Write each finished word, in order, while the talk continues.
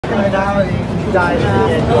criminality, he died in the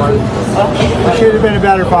end. You should have been a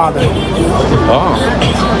better father.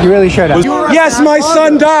 Oh. You really should have. Yes, my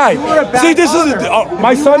son died. See, this is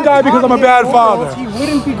my son died because I'm a bad father. He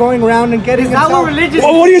wouldn't be going around and getting himself. What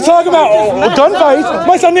are you talking about? A gunfight?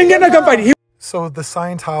 My son didn't get in a gunfight. So the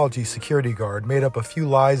Scientology security guard made up a few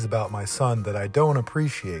lies about my son that I don't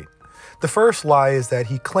appreciate. The first lie is that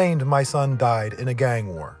he claimed my son died in a gang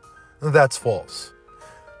war. That's false.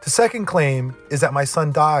 The second claim is that my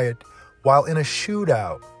son died while in a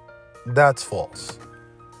shootout. That's false.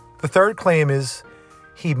 The third claim is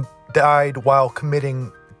he died while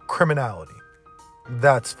committing criminality.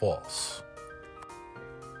 That's false.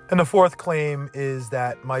 And the fourth claim is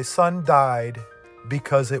that my son died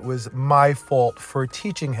because it was my fault for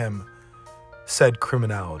teaching him said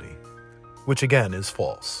criminality, which again is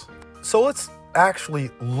false. So let's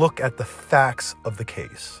actually look at the facts of the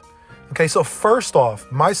case. Okay, so first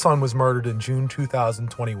off, my son was murdered in June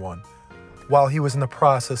 2021 while he was in the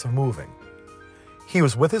process of moving. He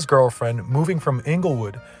was with his girlfriend moving from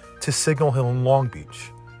Inglewood to Signal Hill in Long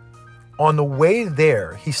Beach. On the way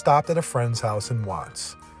there, he stopped at a friend's house in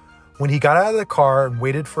Watts. When he got out of the car and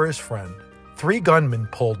waited for his friend, 3 gunmen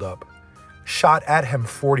pulled up, shot at him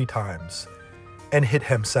 40 times, and hit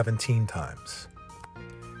him 17 times.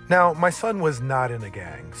 Now, my son was not in a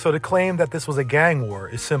gang, so to claim that this was a gang war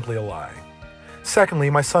is simply a lie. Secondly,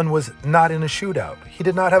 my son was not in a shootout. He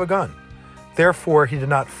did not have a gun. Therefore, he did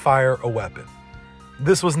not fire a weapon.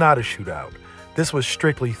 This was not a shootout. This was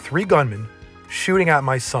strictly 3 gunmen shooting at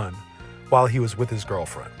my son while he was with his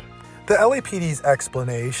girlfriend. The LAPD's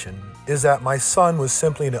explanation is that my son was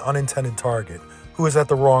simply an unintended target who was at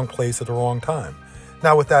the wrong place at the wrong time.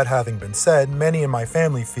 Now, with that having been said, many in my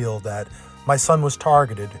family feel that my son was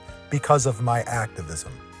targeted because of my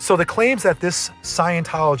activism. So the claims that this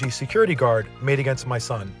Scientology security guard made against my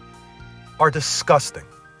son are disgusting.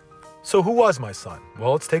 So who was my son?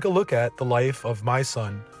 Well, let's take a look at the life of my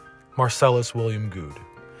son, Marcellus William Good,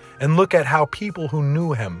 and look at how people who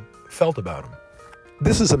knew him felt about him.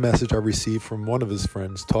 This is a message I received from one of his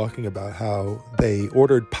friends talking about how they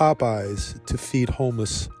ordered Popeyes to feed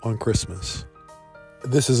homeless on Christmas.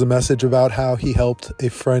 This is a message about how he helped a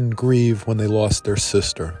friend grieve when they lost their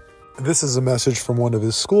sister. This is a message from one of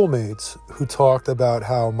his schoolmates who talked about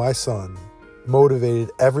how my son motivated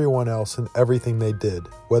everyone else in everything they did,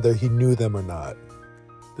 whether he knew them or not.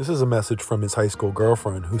 This is a message from his high school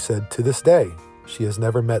girlfriend who said to this day, she has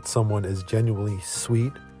never met someone as genuinely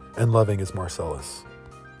sweet and loving as Marcellus.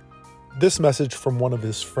 This message from one of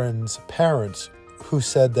his friend's parents who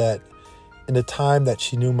said that in the time that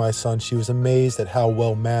she knew my son, she was amazed at how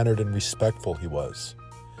well-mannered and respectful he was.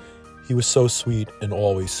 He was so sweet and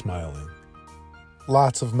always smiling.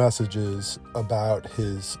 Lots of messages about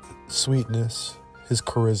his sweetness, his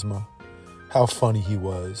charisma, how funny he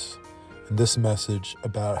was, and this message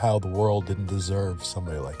about how the world didn't deserve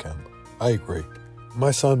somebody like him. I agree.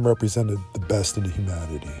 My son represented the best in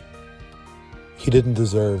humanity. He didn't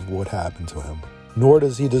deserve what happened to him, nor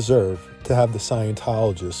does he deserve to have the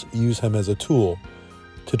Scientologists use him as a tool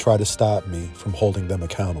to try to stop me from holding them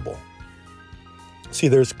accountable. See,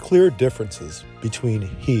 there's clear differences between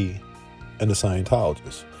he and the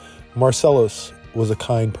Scientologists. Marcellus was a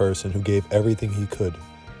kind person who gave everything he could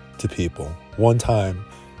to people. One time,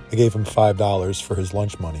 I gave him $5 for his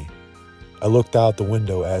lunch money. I looked out the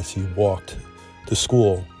window as he walked to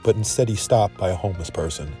school, but instead he stopped by a homeless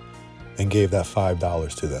person and gave that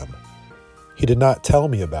 $5 to them. He did not tell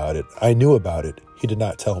me about it. I knew about it. He did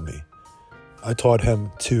not tell me. I taught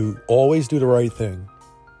him to always do the right thing,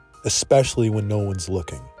 especially when no one's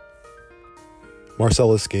looking.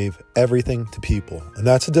 Marcellus gave everything to people, and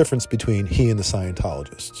that's the difference between he and the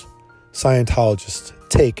Scientologists. Scientologists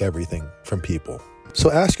take everything from people.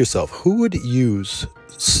 So ask yourself, who would use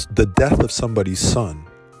the death of somebody's son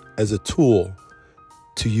as a tool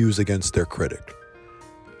to use against their critic?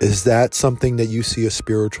 Is that something that you see a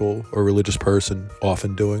spiritual or religious person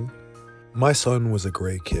often doing? My son was a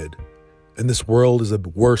great kid, and this world is a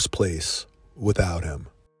worse place without him.